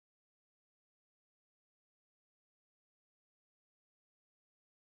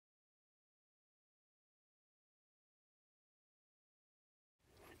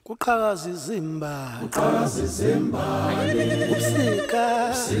Uqhakaza izimba ubusika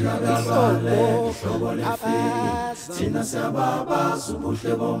ihlobo abaza thina siyababaza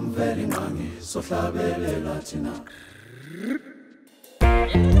ubuhle bomveli nqangi sohlabelela thina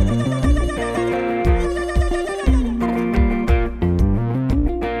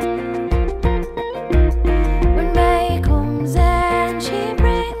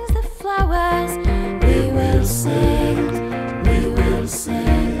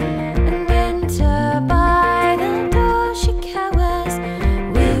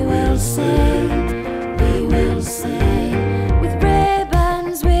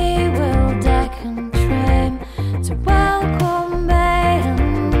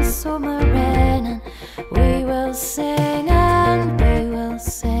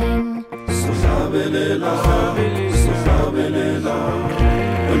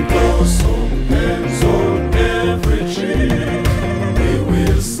when blossom hangs on every tree, we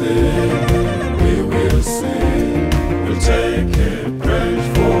will sing, we'll take a branch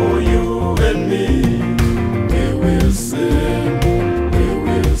for you and me, we will sing,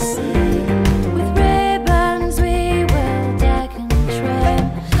 with ribbons we will deck and trim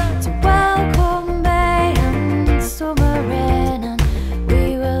to welcome May and summer in, and we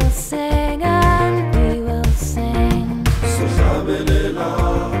will sing and we will sing.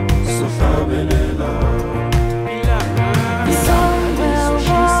 The song will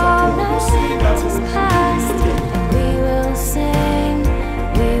warm our winters past. We will sing,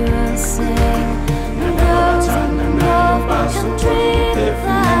 the rose and the love can dream at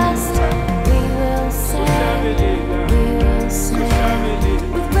last. We will sing,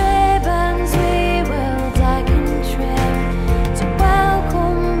 with ribbons we will deck and trim to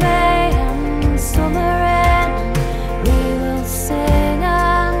welcome May and summer in. We will sing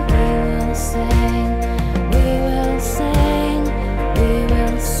and we will sing, we will sing, we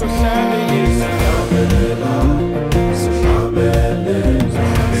will sing.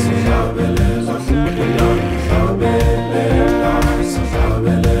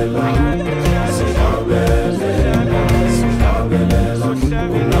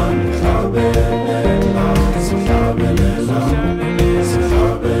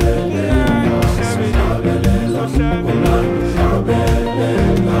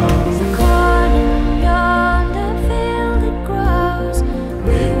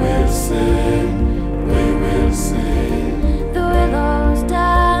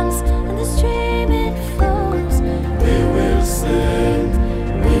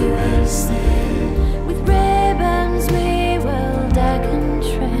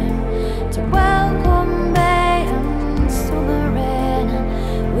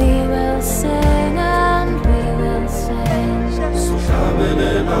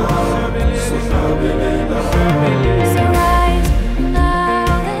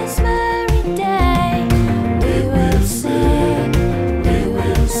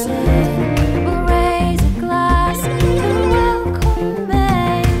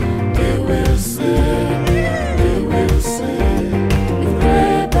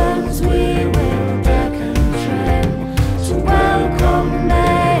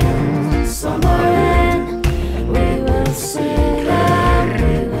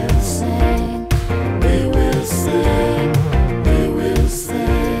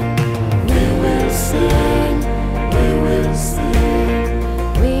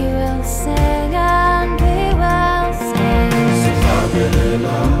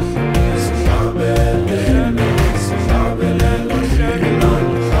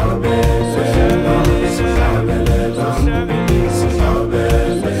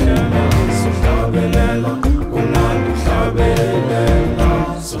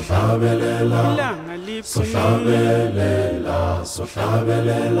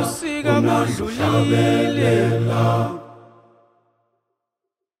 Sohlabelela, usika madlulile.